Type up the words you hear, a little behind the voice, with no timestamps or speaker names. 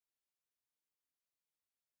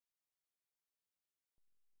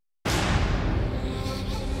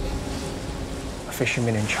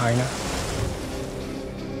fisherman in China.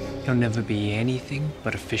 He'll never be anything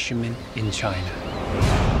but a fisherman in China.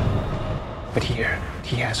 But here,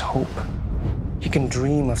 he has hope. He can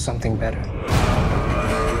dream of something better.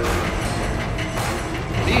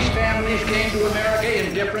 These families came to America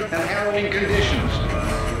in different and harrowing conditions.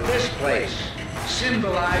 This place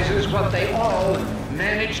symbolizes what they all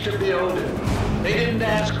managed to build. They didn't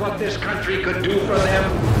ask what this country could do for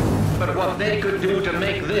them, but what they could do to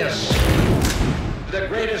make this the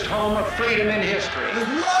greatest home of freedom in history.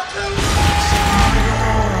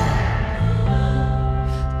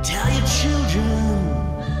 Tell your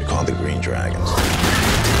children. They're called the Green Dragons.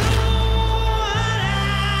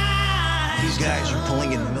 These guys are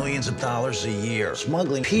pulling in millions of dollars a year,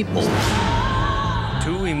 smuggling people.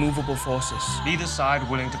 Two immovable forces, neither side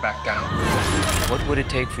willing to back down. What would it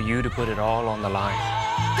take for you to put it all on the line?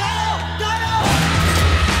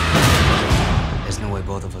 There's no way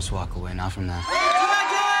both of us walk away, not from that.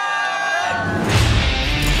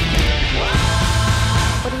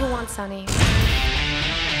 What do you want, Sonny?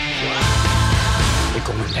 We're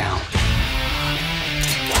going down.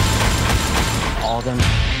 All of them.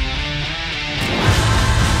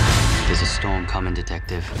 There's a storm coming,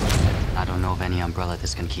 Detective. I don't know of any umbrella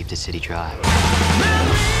that's gonna keep the city dry.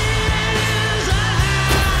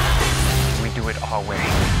 We do it our way.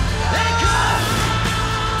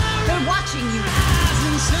 They're watching you.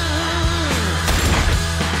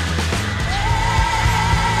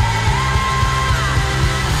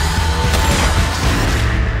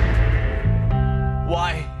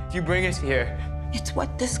 Why do you bring us here? It's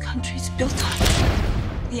what this country's built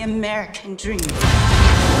on. The American dream.